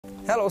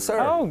Hello, sir.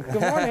 Oh, good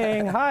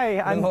morning.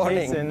 Hi, I'm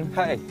Jason.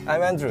 Hi,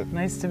 I'm Andrew.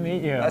 Nice to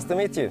meet you. Nice to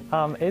meet you.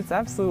 It's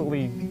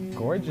absolutely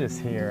gorgeous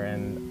here,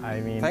 and I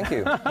mean... Thank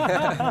you.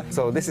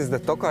 So this is the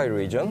Tokaj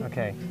region,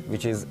 Okay.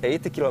 which is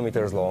 80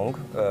 kilometers long.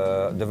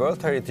 The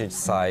World Heritage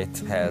Site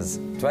has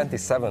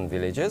 27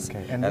 villages,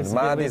 Okay. and this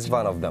Mad village- is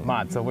one of them.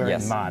 Mad, so we're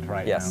Yes. in Mad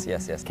right Yes, now.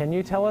 yes, yes. Can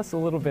you tell us a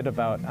little bit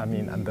about, I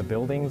mean, the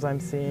buildings I'm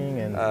seeing?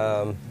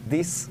 And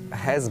This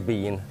has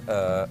been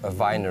a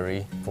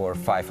winery for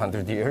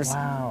 500 years.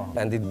 Wow.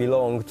 And it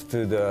belonged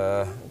to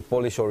the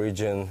Polish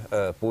origin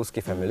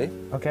Pulski family.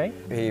 Okay.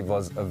 He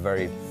was a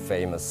very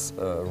famous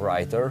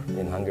writer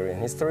in Hungarian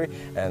history,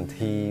 and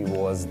he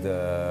was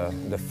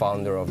the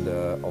founder of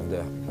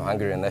the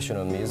Hungarian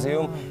National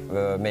Museum,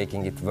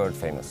 making it world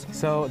famous.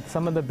 So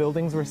some of the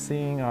buildings we're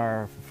seeing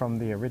are from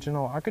the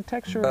original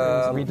architecture, or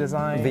it was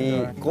redesigned? We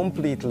or?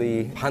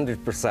 completely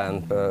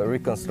 100%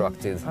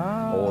 reconstructed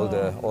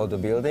all the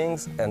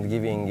buildings and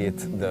giving it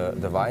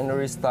the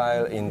winery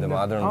style in the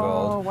modern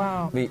world.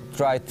 Wow. We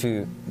try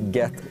to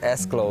get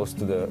as close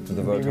to the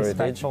World Be Heritage.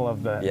 respectful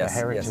of the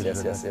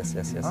heritage.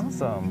 Yes.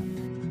 Awesome.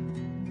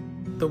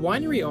 The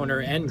winery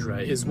owner,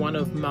 Endre, is one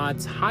of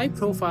Mad's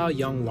high-profile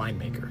young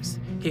winemakers.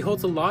 He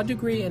holds a law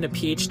degree and a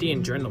PhD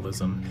in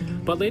journalism,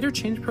 but later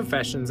changed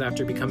professions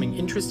after becoming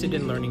interested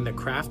in learning the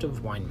craft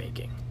of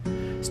winemaking.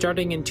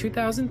 Starting in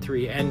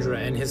 2003, Endre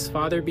and his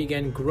father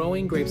began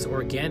growing grapes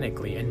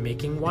organically and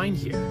making wine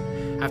here.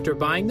 After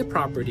buying the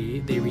property,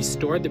 they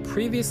restored the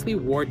previously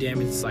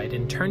war-damaged site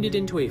and turned it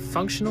into a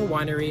functional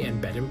winery and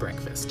bed and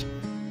breakfast.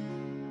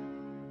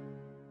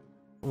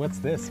 What's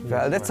this?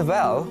 Well, that's a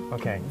well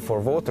Okay. for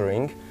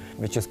watering,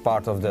 which is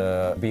part of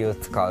the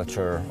built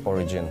culture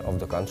origin of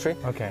the country.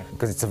 Okay.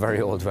 Because it's a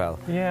very old well.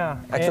 Yeah.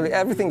 Actually,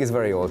 everything is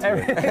very old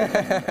here.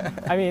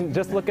 I mean,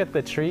 just look at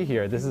the tree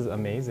here. This is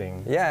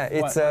amazing. Yeah,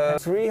 it's a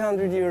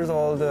 300 years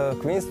old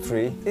queen's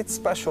tree. It's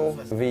special.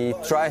 We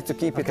try to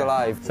keep it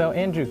alive. So,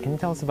 Andrew, can you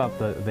tell us about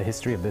the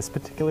history of this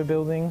particular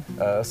building?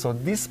 So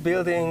this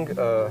building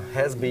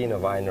has been a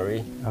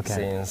winery Okay.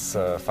 since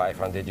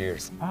 500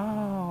 years.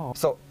 Oh.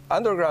 So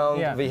underground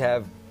Yeah. we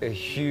have a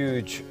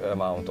huge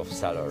amount of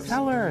cellars.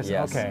 Cellars,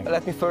 Yes. okay.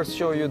 Let me first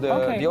show you the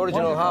original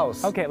wonderful.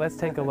 house. Okay, let's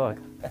take a look.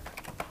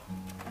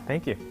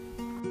 Thank you.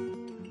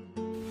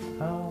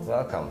 Oh.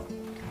 Welcome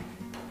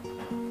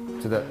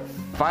to the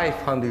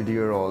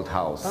 500-year-old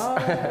house. Oh.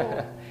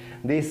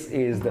 This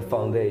is the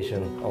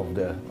foundation of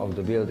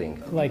the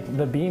building. Like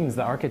the beams,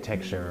 the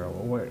architecture,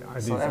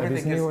 are So these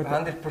everything is new?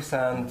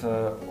 100%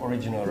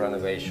 original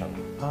renovation.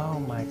 Oh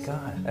my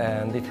God.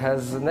 And it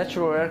has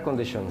natural air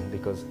condition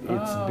because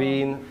it's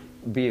been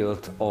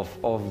built of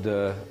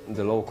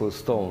the local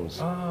stones.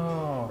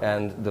 Oh.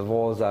 And the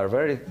walls are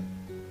very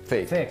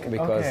thick,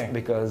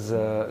 because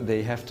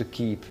they have to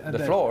keep the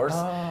floors,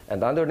 and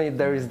underneath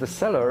there is the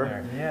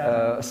cellar.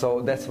 Yeah. So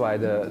that's why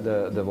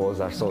the walls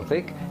are so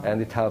thick,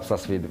 and it helps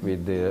us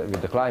with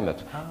the climate.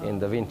 In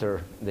the winter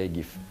they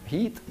give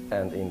heat,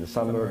 and in the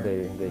summer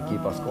they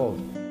keep us cold.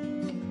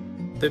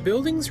 The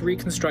building's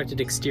reconstructed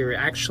exterior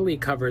actually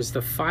covers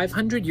the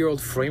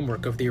 500-year-old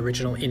framework of the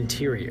original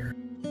interior.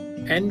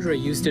 Endre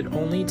used it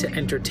only to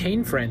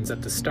entertain friends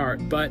at the start,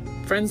 but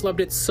friends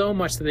loved it so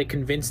much that they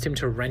convinced him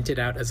to rent it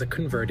out as a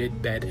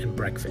converted bed and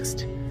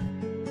breakfast.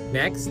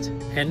 Next,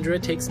 Endre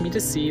takes me to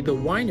see the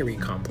winery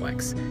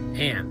complex,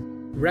 and,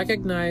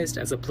 recognized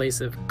as a place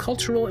of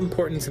cultural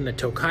importance in the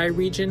Tokaj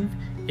region,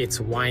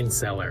 its wine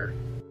cellar.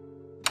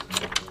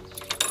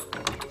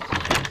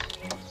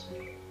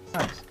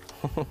 Nice.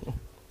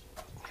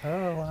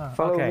 Oh, wow.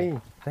 Follow okay. me.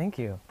 Thank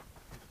you.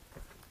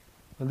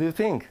 What do you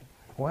think?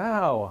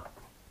 Wow.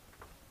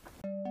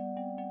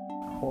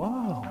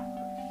 Whoa.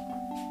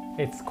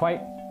 It's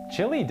quite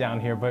chilly down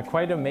here, but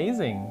quite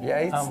amazing. Yeah,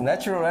 it's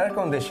natural air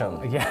condition.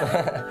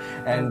 Yeah.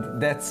 And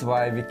that's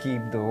why we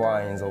keep the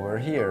wines over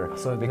here.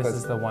 So this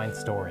is the wine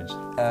storage.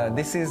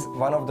 This is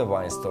one of the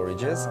wine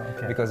storages,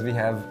 okay. because we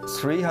have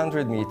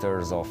 300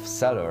 meters of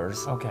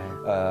cellars. Okay.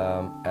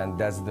 And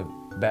that's the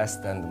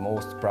best and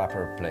most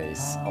proper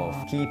place of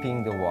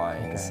keeping the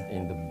wines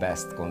in the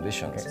best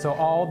conditions. So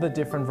all the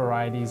different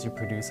varieties you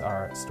produce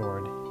are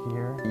stored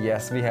here?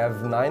 Yes, we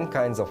have 9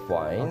 kinds of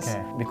wines,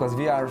 because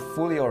we are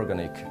fully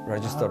organic,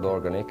 registered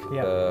organic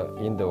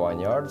in the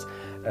vineyards,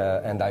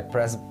 and I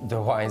press the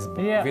wines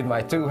with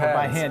my 2 hands.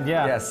 By hand,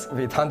 yeah. Yes,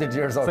 with 100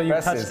 years of presses. So you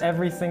presses. touch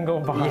every single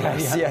vine?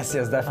 Yes,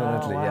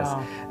 definitely, wow. yes.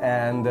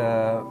 And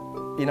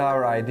in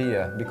our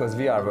idea, because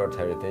we are World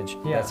Heritage,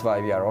 that's why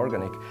we are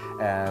organic,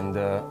 and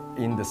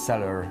in the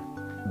cellar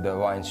the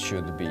wines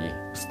should be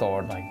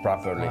stored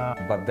properly.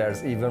 But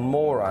there's even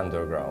more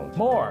underground.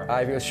 More?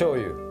 I will show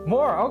you.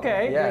 More,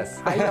 okay. Yes.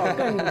 还有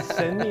更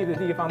神秘的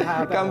地方，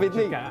他 Come with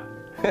me.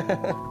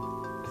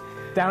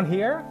 Down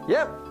here?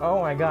 Yep. Oh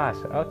my gosh,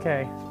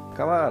 okay.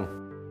 Come on.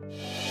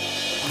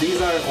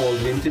 These are old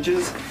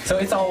vintages. So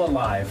it's all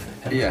alive?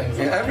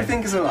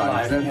 Everything is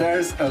alive.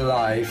 There's a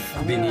life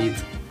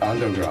beneath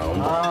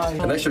underground.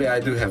 And actually I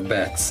do have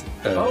bats.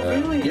 Oh,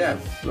 really? Yeah,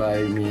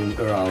 I mean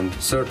around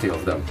 30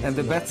 of them. And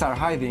the bats are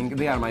hiding,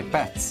 they are my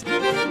pets.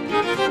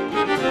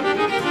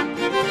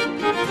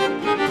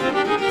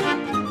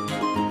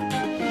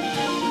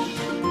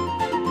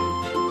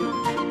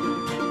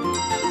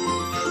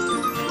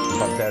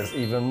 there's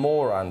even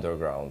more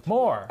underground.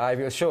 More? I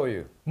will show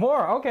you.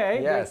 More,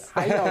 okay. Yes.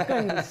 还有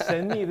更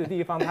神秘的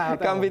地方，他要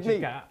带我 Come 们 with 去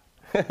me. 看。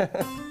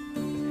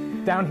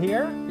Down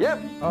here? Yep.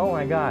 Oh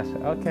my gosh,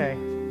 okay.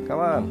 Come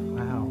on.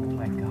 Wow, oh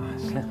my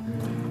gosh.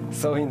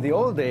 So in the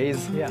old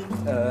days, Yeah.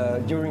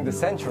 During the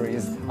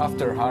centuries,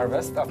 after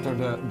harvest, after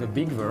the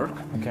big work,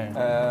 Okay.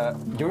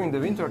 During the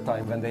winter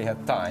time when they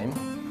had time,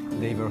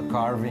 they were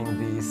carving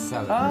these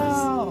cellars.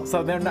 Oh,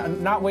 so they're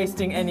not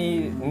wasting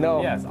any...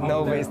 No, yes,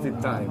 no they're-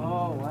 wasted time.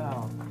 Oh,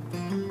 wow.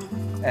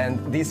 And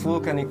this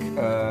volcanic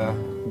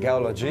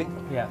geology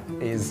Yeah.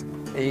 is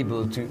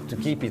able to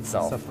keep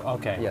itself. So,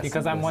 okay, Yes,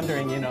 because I'm yes.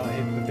 wondering, you know,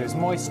 if there's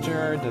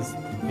moisture, does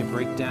it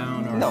break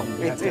down? Or No,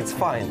 you have to- it's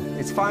fine.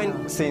 It's fine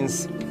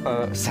since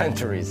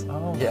centuries.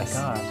 Oh yes.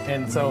 my gosh.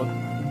 And so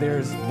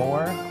there's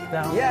more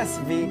down? Yes,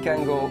 we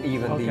can go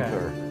even Okay.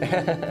 deeper.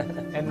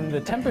 And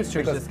the temperature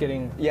is Because- just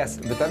getting... Yes,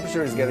 the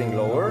temperature is getting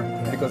lower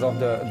because of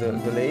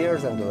the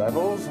layers and the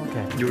levels.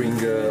 Okay. During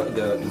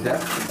the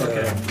depth,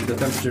 Okay. the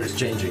temperature is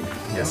changing.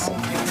 Yes.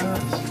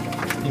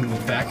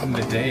 Back in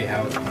the day,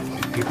 how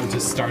people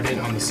just started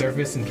on the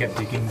surface and kept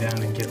digging down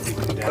and kept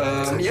digging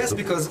down. Yes,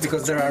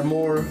 because there are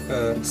more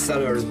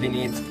cellars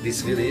beneath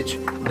this village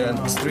than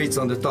streets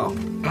on the top.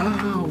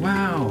 Oh,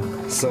 wow.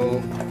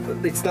 So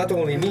it's not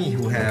only me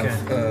who have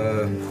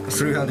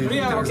 300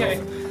 meters okay.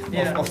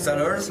 of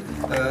cellars,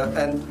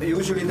 and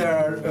usually there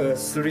are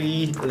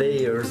 3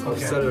 layers of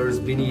cellars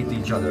beneath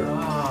each other.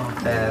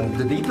 And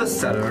the deepest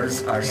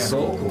cellars are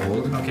so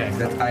cold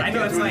that I know,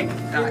 can't it's really,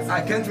 like-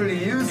 I can't really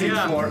use it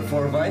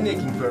for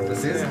winemaking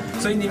purposes.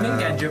 所以你们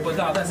感觉不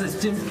到，但是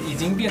已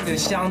经变得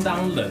相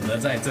当冷了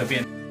在这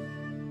边。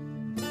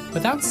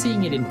Without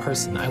seeing it in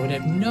person, I would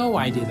have no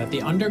idea that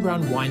the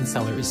underground wine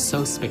cellar is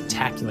so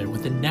spectacular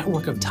with a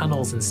network of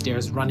tunnels and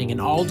stairs running in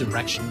all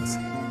directions.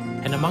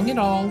 And among it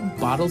all,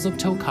 bottles of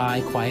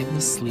Tokaj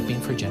quietly sleeping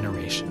for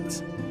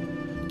generations.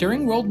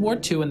 During World War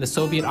II and the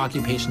Soviet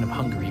occupation of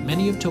Hungary,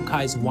 many of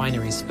Tokaj's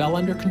wineries fell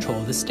under control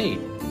of the state.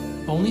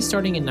 Only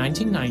starting in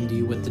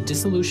 1990, with the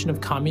dissolution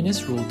of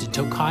communist rule, did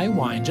Tokaj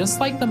wine, just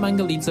like the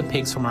Mangalitsa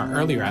pigs from our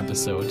earlier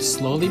episode,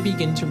 slowly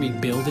begin to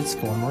rebuild its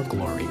former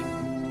glory.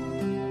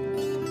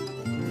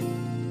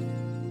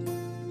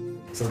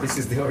 So this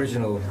is the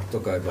original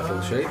Tokaj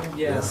bottle shape.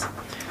 yes.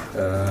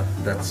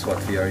 That's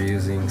what we are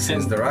using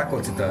since the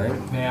Rákóczi time.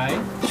 May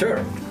I? Sure.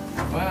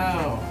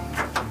 Wow.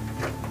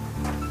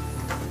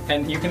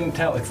 And you can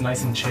tell it's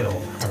nice and chill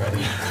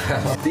already.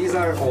 These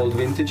are old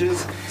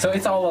vintages. So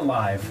it's all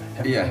alive.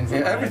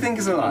 Everything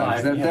is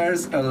alive.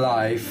 There's a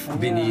life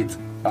beneath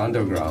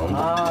underground.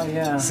 Ah,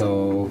 yeah.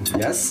 So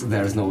yes,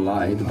 there's no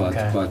light,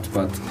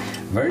 but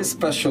very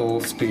special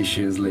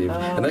species live.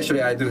 And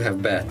actually, I do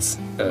have bats.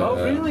 Oh,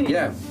 really?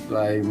 Yeah,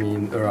 I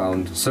mean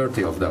around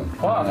 30 of them.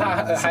 哇，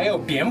它还有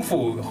蝙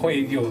蝠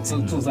会有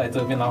住在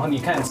这边，然后你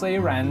看，虽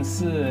然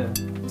是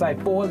在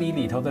玻璃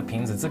里头的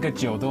瓶子，这个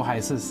酒都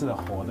还是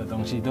活的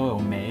东西，都有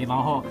酶。然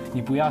后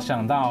你不要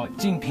想到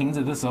进瓶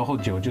子的时候，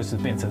酒就是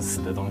变成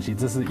死的东西，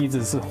这是一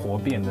直是活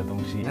变的东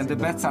西。 And the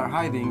bats are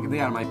hiding.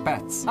 They are my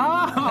pets.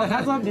 啊，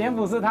他说蝙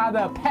蝠是他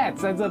的 pet，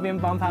 在这边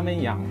帮他们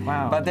养。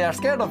Wow. But they are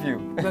scared of you.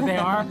 But they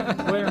are.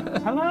 Where?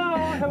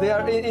 Hello. They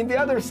are in the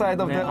other side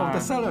of They the are.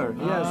 cellar.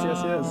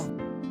 Yes.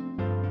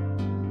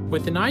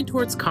 With an eye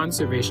towards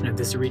conservation of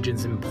this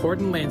region's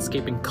important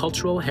landscape and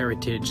cultural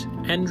heritage,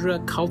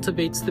 Endre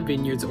cultivates the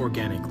vineyards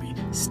organically,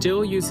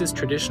 still uses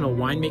traditional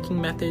winemaking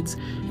methods,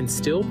 and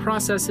still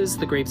processes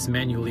the grapes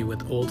manually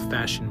with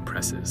old-fashioned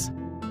presses.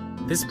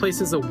 This place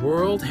is a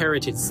World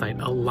Heritage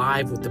Site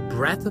alive with the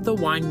breath of the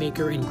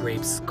winemaker and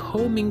grapes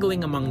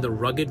co-mingling among the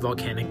rugged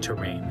volcanic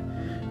terrain.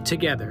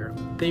 Together,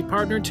 they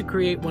partnered to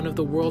create one of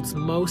the world's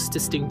most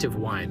distinctive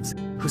wines,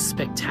 whose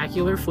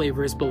spectacular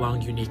flavors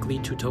belong uniquely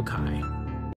to Tokaj.